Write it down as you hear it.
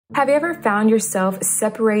Have you ever found yourself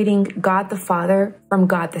separating God the Father from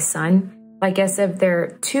God the Son? Like as if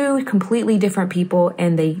they're two completely different people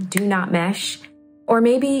and they do not mesh? Or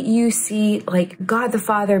maybe you see like God the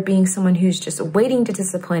Father being someone who's just waiting to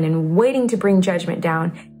discipline and waiting to bring judgment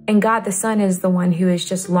down, and God the Son is the one who is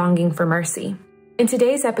just longing for mercy. In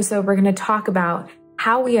today's episode, we're going to talk about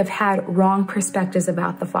how we have had wrong perspectives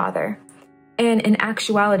about the Father, and in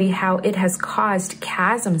actuality, how it has caused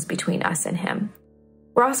chasms between us and Him.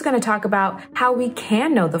 We're also going to talk about how we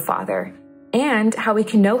can know the Father and how we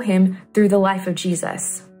can know Him through the life of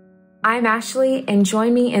Jesus. I'm Ashley, and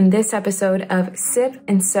join me in this episode of Sip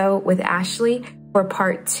and Sew with Ashley for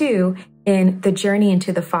part 2 in the journey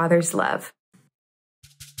into the Father's love.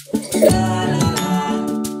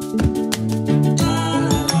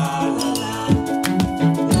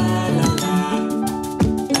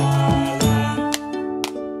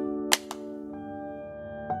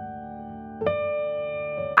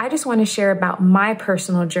 I just want to share about my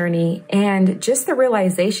personal journey and just the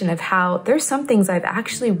realization of how there's some things I've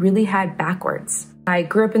actually really had backwards. I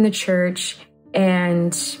grew up in the church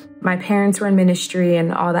and my parents were in ministry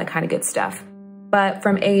and all that kind of good stuff. But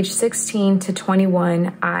from age 16 to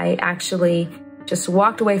 21, I actually just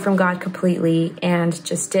walked away from God completely and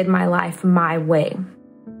just did my life my way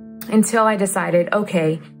until I decided,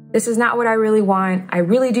 okay, this is not what I really want. I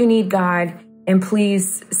really do need God, and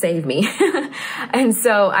please save me. And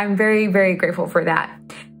so I'm very, very grateful for that.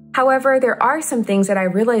 However, there are some things that I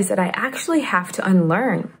realized that I actually have to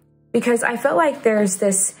unlearn, because I felt like there's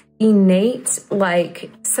this innate,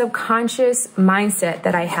 like subconscious mindset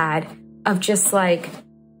that I had of just like,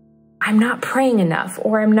 I'm not praying enough,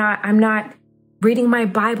 or I'm not reading my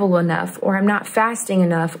Bible enough, or I'm not fasting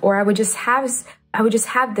enough, or I would just have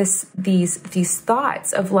these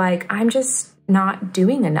thoughts of like, I'm just not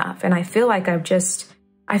doing enough. And I feel like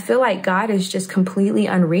God is just completely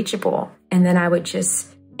unreachable. And then I would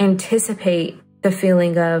just anticipate the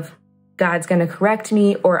feeling of God's going to correct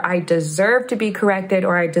me, or I deserve to be corrected,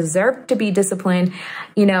 or I deserve to be disciplined,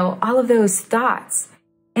 all of those thoughts.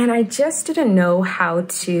 And I just didn't know how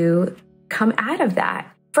to come out of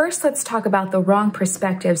that. First, let's talk about the wrong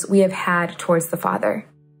perspectives we have had towards the Father.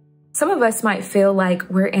 Some of us might feel like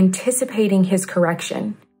we're anticipating His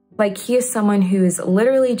correction, like He is someone who is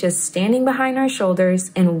literally just standing behind our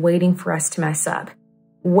shoulders and waiting for us to mess up,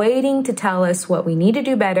 waiting to tell us what we need to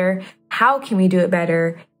do better, how can we do it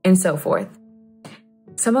better, and so forth.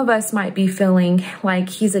 Some of us might be feeling like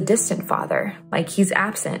He's a distant Father, like He's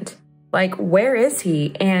absent. Like, where is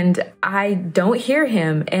He? And I don't hear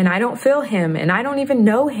Him, and I don't feel Him, and I don't even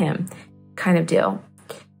know Him, kind of deal.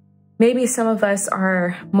 Maybe some of us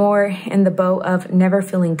are more in the boat of never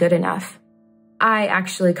feeling good enough. I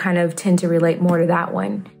actually kind of tend to relate more to that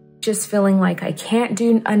one. Just feeling like I can't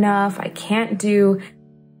do enough, I can't do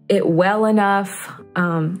it well enough,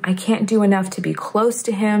 I can't do enough to be close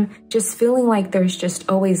to Him, just feeling like there's just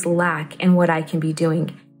always lack in what I can be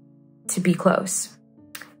doing to be close.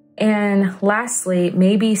 And lastly,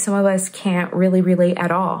 maybe some of us can't really relate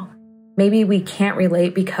at all. Maybe we can't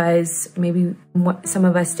relate because maybe some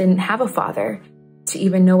of us didn't have a father to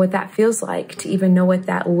even know what that feels like, to even know what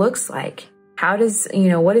that looks like. What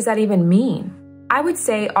does that even mean? I would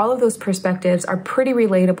say all of those perspectives are pretty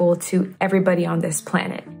relatable to everybody on this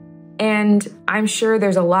planet. And I'm sure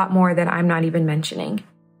there's a lot more that I'm not even mentioning.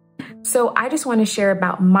 So I just want to share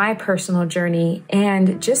about my personal journey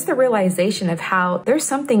and just the realization of how there's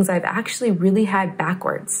some things I've actually really had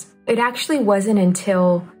backwards. It actually wasn't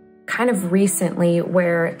until kind of recently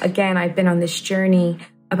where, again, I've been on this journey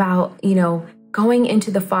about, going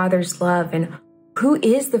into the Father's love and who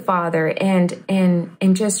is the Father, and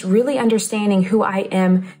just really understanding who I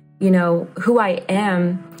am, who I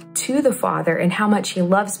am to the Father and how much He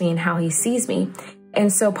loves me and how He sees me.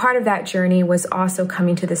 And so part of that journey was also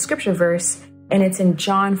coming to the scripture verse, and it's in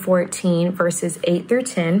John 14, verses 8 through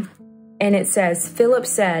 10. And it says, Philip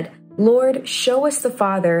said, Lord, show us the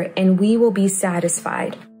Father, and we will be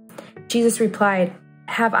satisfied. Jesus replied,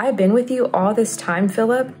 have I been with you all this time,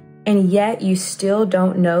 Philip, and yet you still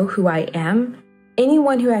don't know who I am?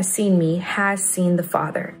 Anyone who has seen me has seen the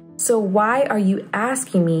Father. So why are you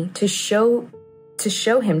asking me to show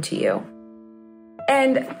Him to you?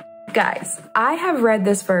 And guys, I have read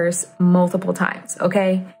this verse multiple times,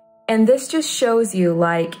 okay? And this just shows you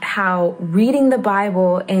like how reading the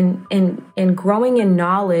Bible and growing in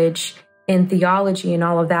knowledge in theology and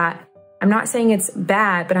all of that, I'm not saying it's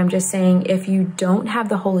bad, but I'm just saying if you don't have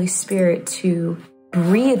the Holy Spirit to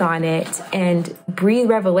breathe on it and breathe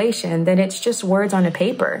revelation, then it's just words on a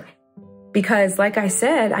paper. Because like I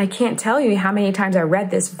said, I can't tell you how many times I read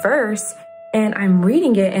this verse And I'm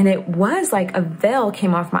reading it, and it was like a veil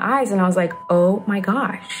came off my eyes, and I was like, oh my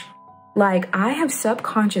gosh. Like, I have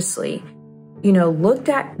subconsciously, looked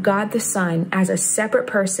at God the Son as a separate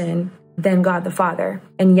person than God the Father.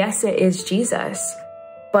 And yes, it is Jesus,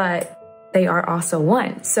 but they are also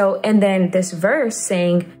one. So, and then this verse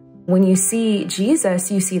saying, when you see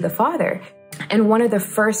Jesus, you see the Father. And one of the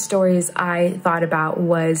first stories I thought about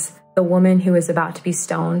was the woman who was about to be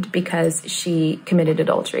stoned because she committed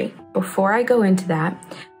adultery. Before I go into that,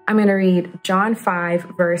 I'm going to read John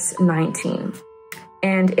 5, verse 19.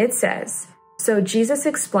 And it says, "So Jesus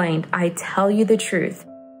explained, I tell you the truth.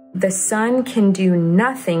 The Son can do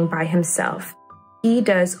nothing by himself. He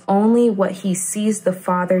does only what he sees the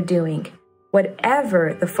Father doing.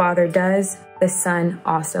 Whatever the Father does, the Son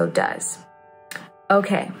also does."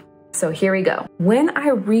 Okay, so here we go. When I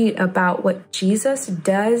read about what Jesus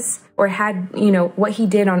does or had, what he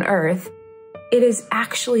did on earth, it is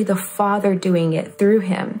actually the Father doing it through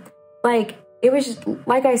him. Like, it was,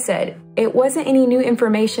 like I said, it wasn't any new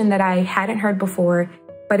information that I hadn't heard before,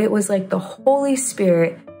 but it was like the Holy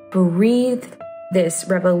Spirit breathed this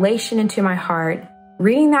revelation into my heart.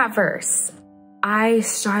 Reading that verse, I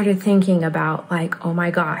started thinking about like, oh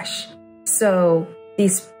my gosh. So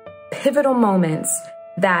these pivotal moments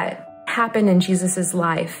that happened in Jesus's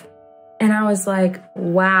life. And I was like,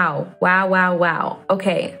 wow.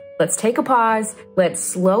 Okay, let's take a pause. Let's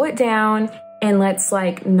slow it down and let's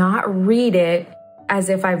like not read it as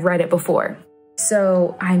if I've read it before.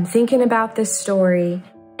 So I'm thinking about this story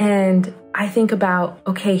and I think about,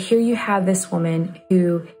 okay, here you have this woman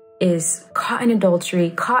who is caught in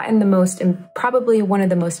adultery, caught in probably one of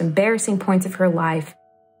the most embarrassing points of her life,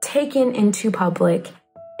 taken into public,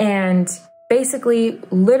 and basically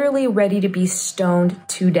literally ready to be stoned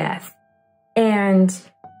to death. And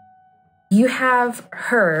you have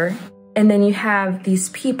her, and then you have these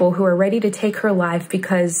people who are ready to take her life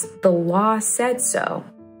because the law said so.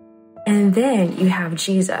 And then you have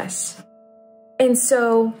Jesus. And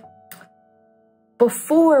so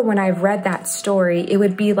before, when I've read that story, it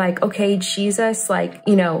would be like, okay, Jesus, like,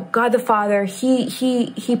 God the Father,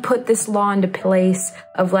 he put this law into place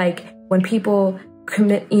of like when people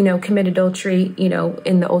commit adultery,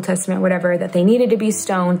 in the Old Testament, whatever, that they needed to be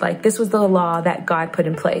stoned. Like, this was the law that God put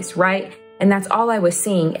in place, right? And that's all I was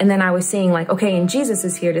seeing. And then I was seeing like, okay, and Jesus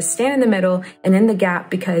is here to stand in the middle and in the gap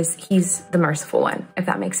because he's the merciful one, if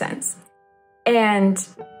that makes sense.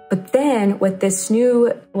 But then with this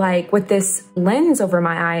new, like with this lens over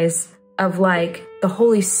my eyes of like the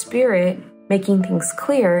Holy Spirit making things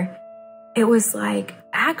clear, it was like,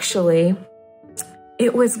 actually,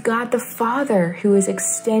 it was God the Father who was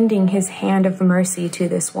extending his hand of mercy to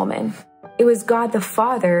this woman. It was God the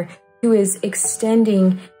Father who is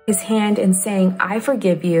extending his hand and saying, I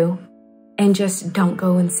forgive you, and just don't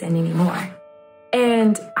go and sin anymore.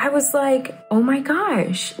 And I was like, oh my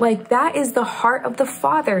gosh, like that is the heart of the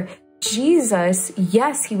Father. Jesus,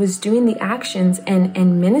 yes, he was doing the actions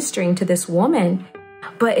and ministering to this woman,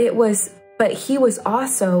 but he was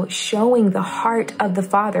also showing the heart of the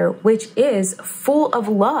Father, which is full of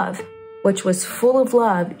love,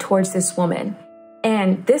 towards this woman.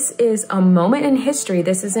 And this is a moment in history.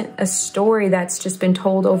 This isn't a story that's just been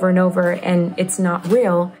told over and over and it's not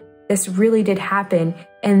real. This really did happen.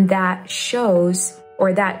 And that showed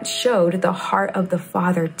the heart of the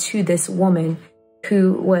Father to this woman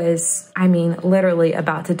who was, literally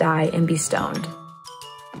about to die and be stoned.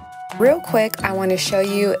 Real quick, I want to show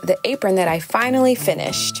you the apron that I finally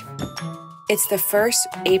finished. It's the first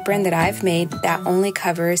apron that I've made that only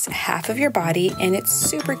covers half of your body, and it's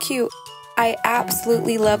super cute. I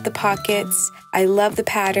absolutely love the pockets. I love the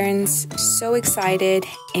patterns. So excited,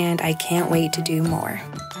 and I can't wait to do more.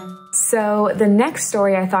 So the next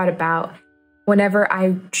story I thought about whenever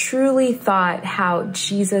I truly thought how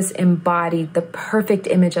Jesus embodied the perfect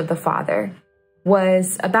image of the Father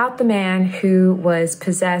was about the man who was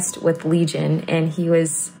possessed with legion, and he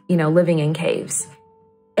was, living in caves.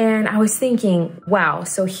 And I was thinking, wow,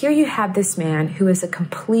 so here you have this man who is a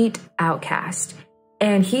complete outcast,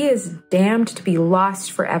 and he is damned to be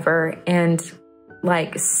lost forever and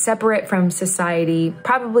like separate from society,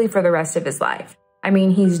 probably for the rest of his life.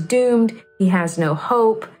 He's doomed. He has no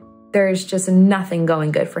hope. There's just nothing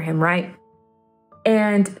going good for him, right?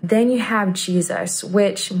 And then you have Jesus,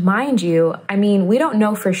 which, mind you, we don't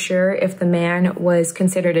know for sure if the man was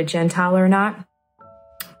considered a Gentile or not,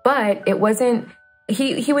 but it wasn't,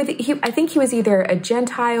 I think he was either a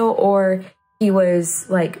Gentile or he was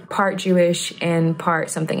like part Jewish and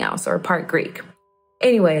part something else, or part Greek.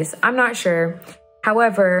 Anyways, I'm not sure.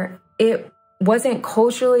 However, it wasn't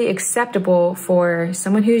culturally acceptable for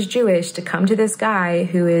someone who's Jewish to come to this guy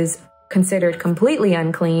who is considered completely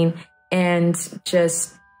unclean and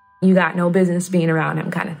just, you got no business being around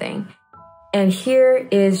him kind of thing. And here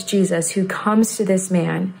is Jesus who comes to this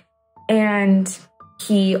man, and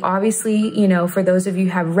he obviously, you know, for those of you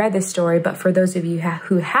who have read this story, but for those of you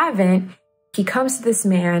who haven't, he comes to this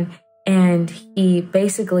man and he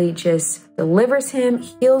basically just delivers him,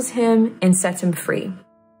 heals him, and sets him free.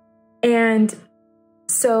 And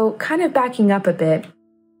so kind of backing up a bit,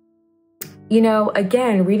 you know,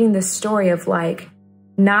 again, reading the story of like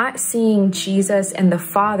not seeing Jesus and the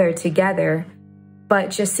Father together, but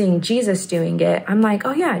just seeing Jesus doing it, I'm like,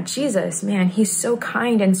 oh yeah, Jesus, man, he's so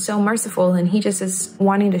kind and so merciful, and he just is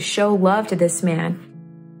wanting to show love to this man.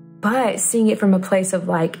 But seeing it from a place of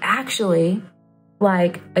like, actually,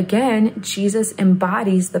 like, again, Jesus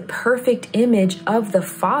embodies the perfect image of the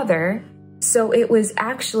Father. So it was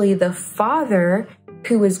actually the Father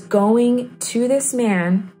who was going to this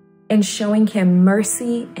man and showing him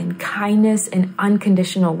mercy and kindness and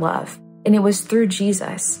unconditional love. And it was through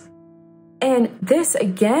Jesus. And this,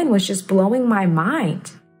 again, was just blowing my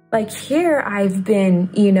mind. Like here I've been,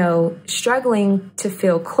 you know, struggling to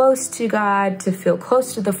feel close to God, to feel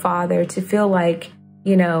close to the Father, to feel like,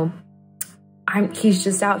 you know, he's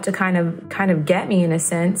just out to kind of get me in a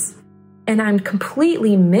sense. And I'm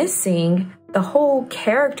completely missing the whole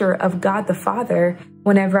character of God the Father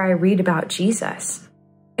whenever I read about Jesus.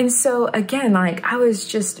 And so again, like I was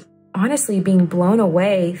just honestly being blown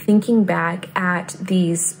away thinking back at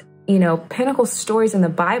these, you know, pinnacle stories in the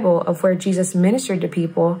Bible of where Jesus ministered to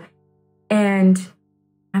people. And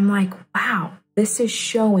I'm like, wow, this is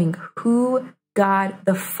showing who God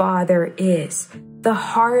the Father is, the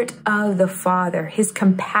heart of the Father, his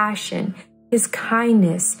compassion, his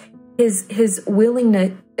kindness, his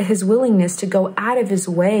willingness to go out of his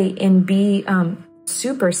way and be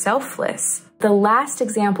super selfless. The last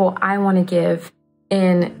example I want to give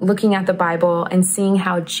in looking at the Bible and seeing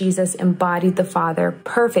how Jesus embodied the Father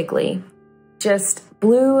perfectly just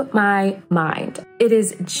blew my mind. It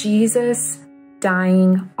is Jesus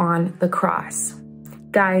dying on the cross.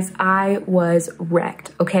 Guys, I was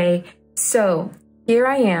wrecked, okay? So here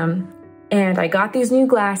I am, and I got these new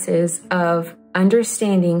glasses of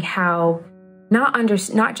understanding how, not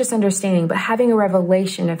just understanding, but having a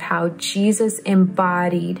revelation of how Jesus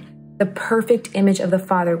embodied the perfect image of the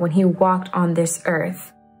Father when he walked on this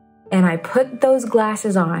earth. And I put those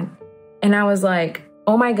glasses on, and I was like,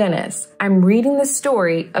 oh my goodness, I'm reading the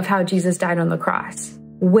story of how Jesus died on the cross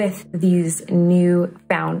with these new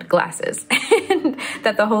found glasses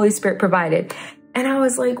that the Holy Spirit provided. And I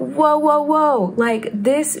was like, whoa, whoa, whoa. Like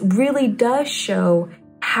this really does show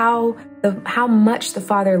how much the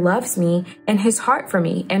Father loves me and his heart for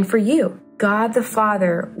me and for you. God the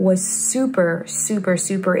Father was super, super,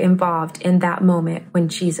 super involved in that moment when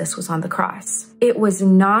Jesus was on the cross. It was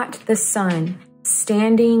not the Son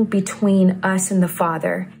standing between us and the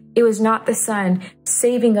Father. It was not the Son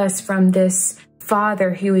saving us from this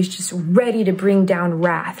Father who is just ready to bring down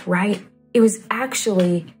wrath, right? It was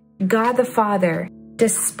actually God the Father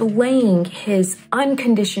displaying his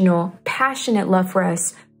unconditional, passionate love for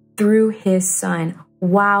us through his Son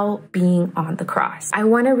while being on the cross. I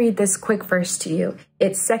want to read this quick verse to you.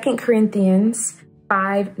 It's 2 Corinthians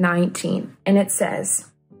 5:19, and it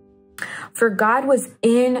says, "For God was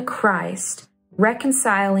in Christ,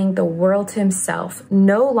 reconciling the world to himself,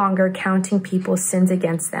 no longer counting people's sins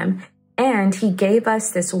against them, and he gave us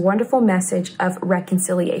this wonderful message of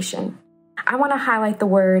reconciliation." I want to highlight the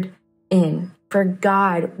word in, for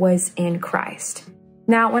God was in Christ.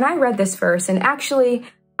 Now, when I read this verse, and actually,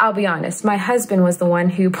 I'll be honest, my husband was the one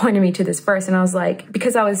who pointed me to this verse, and I was like,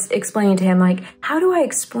 because I was explaining to him, like, how do I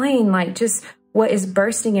explain like just what is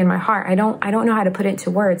bursting in my heart? I don't know how to put it into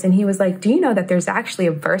words. And he was like, do you know that there's actually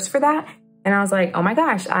a verse for that? And I was like, oh my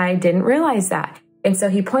gosh, I didn't realize that. And so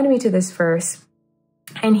he pointed me to this verse,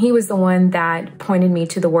 and he was the one that pointed me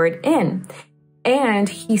to the word in. And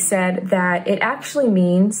he said that it actually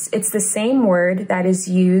means, it's the same word that is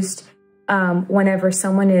used whenever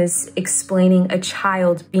someone is explaining a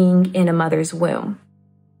child being in a mother's womb.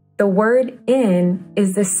 The word in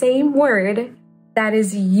is the same word that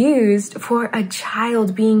is used for a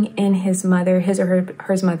child being in his or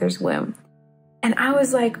her mother's womb. And I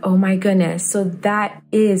was like, oh my goodness. So that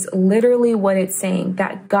is literally what it's saying,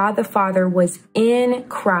 that God the Father was in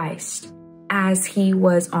Christ as he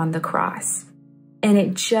was on the cross. And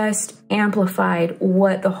it just amplified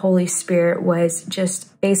what the Holy Spirit was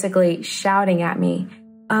just basically shouting at me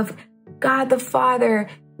of God the Father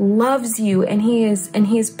loves you, and he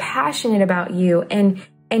is passionate about you, and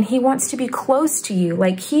he wants to be close to you.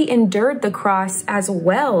 Like he endured the cross as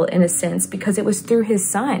well, in a sense, because it was through his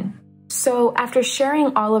Son. So after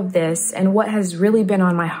sharing all of this and what has really been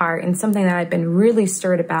on my heart and something that I've been really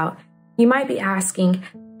stirred about, you might be asking,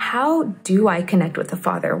 how do I connect with the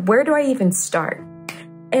Father? Where do I even start?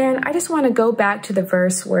 And I just want to go back to the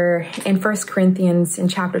verse where in 1 Corinthians in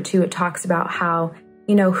chapter 2, it talks about how,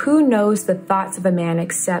 who knows the thoughts of a man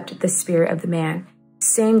except the spirit of the man?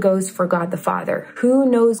 Same goes for God the Father. Who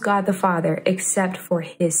knows God the Father except for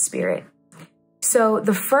his spirit? So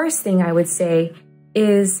the first thing I would say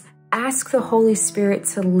is ask the Holy Spirit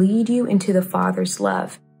to lead you into the Father's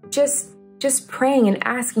love. Just praying and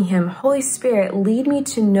asking him, Holy Spirit, lead me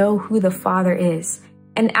to know who the Father is,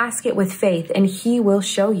 and ask it with faith and he will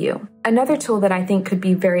show you. Another tool that I think could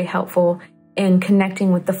be very helpful in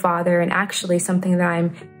connecting with the Father, and actually something that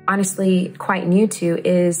I'm honestly quite new to,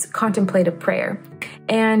 is contemplative prayer.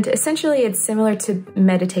 And essentially it's similar to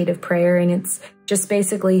meditative prayer, and it's just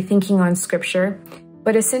basically thinking on scripture.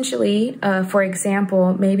 But essentially, for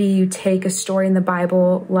example, maybe you take a story in the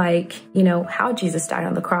Bible like, how Jesus died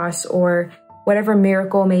on the cross, or whatever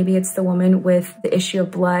miracle, maybe it's the woman with the issue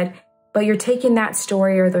of blood, but you're taking that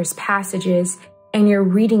story or those passages and you're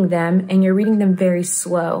reading them, and you're reading them very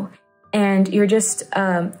slow. And you're just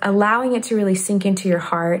allowing it to really sink into your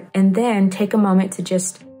heart, and then take a moment to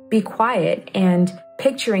just be quiet and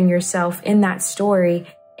picturing yourself in that story,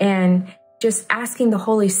 and just asking the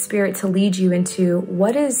Holy Spirit to lead you into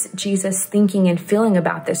what is Jesus thinking and feeling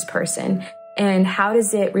about this person, and how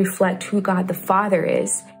does it reflect who God the Father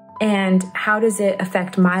is, and how does it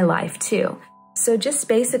affect my life too. So just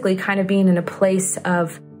basically kind of being in a place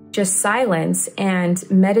of just silence and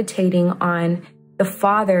meditating on the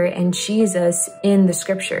Father and Jesus in the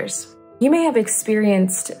scriptures. You may have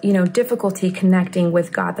experienced, difficulty connecting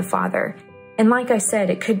with God the Father. And like I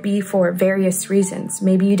said, it could be for various reasons.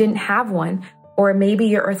 Maybe you didn't have one, or maybe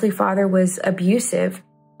your earthly father was abusive,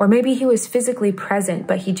 or maybe he was physically present,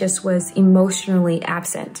 but he just was emotionally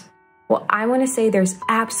absent. Well, I want to say there's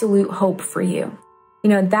absolute hope for you.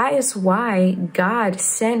 That is why God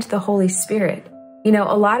sent the Holy Spirit. A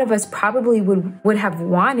lot of us probably would have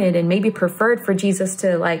wanted and maybe preferred for Jesus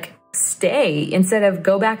to stay instead of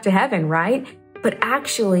go back to heaven, right? But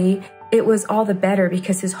actually, it was all the better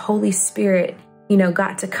because his Holy Spirit,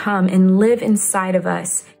 got to come and live inside of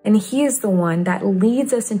us. And he is the one that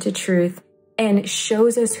leads us into truth and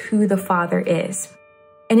shows us who the Father is.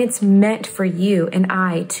 And it's meant for you and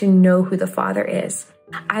I to know who the Father is.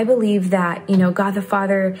 I believe that, God the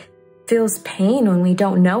Father feels pain when we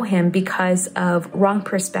don't know him because of wrong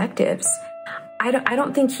perspectives. I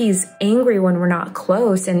don't think he's angry when we're not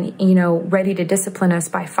close and, ready to discipline us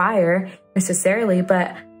by fire necessarily,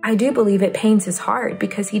 but I do believe it pains his heart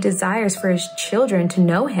because he desires for his children to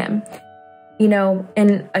know him.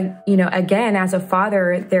 Again, as a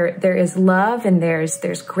father, there is love, and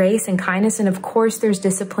there's grace and kindness, and of course there's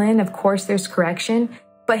discipline, of course there's correction,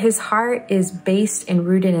 but his heart is based and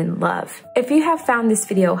rooted in love. If you have found this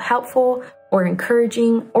video helpful or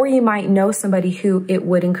encouraging, or you might know somebody who it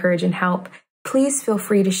would encourage and help, please feel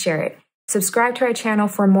free to share it. Subscribe to our channel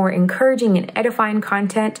for more encouraging and edifying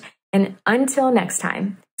content, and until next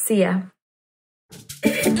time, see ya.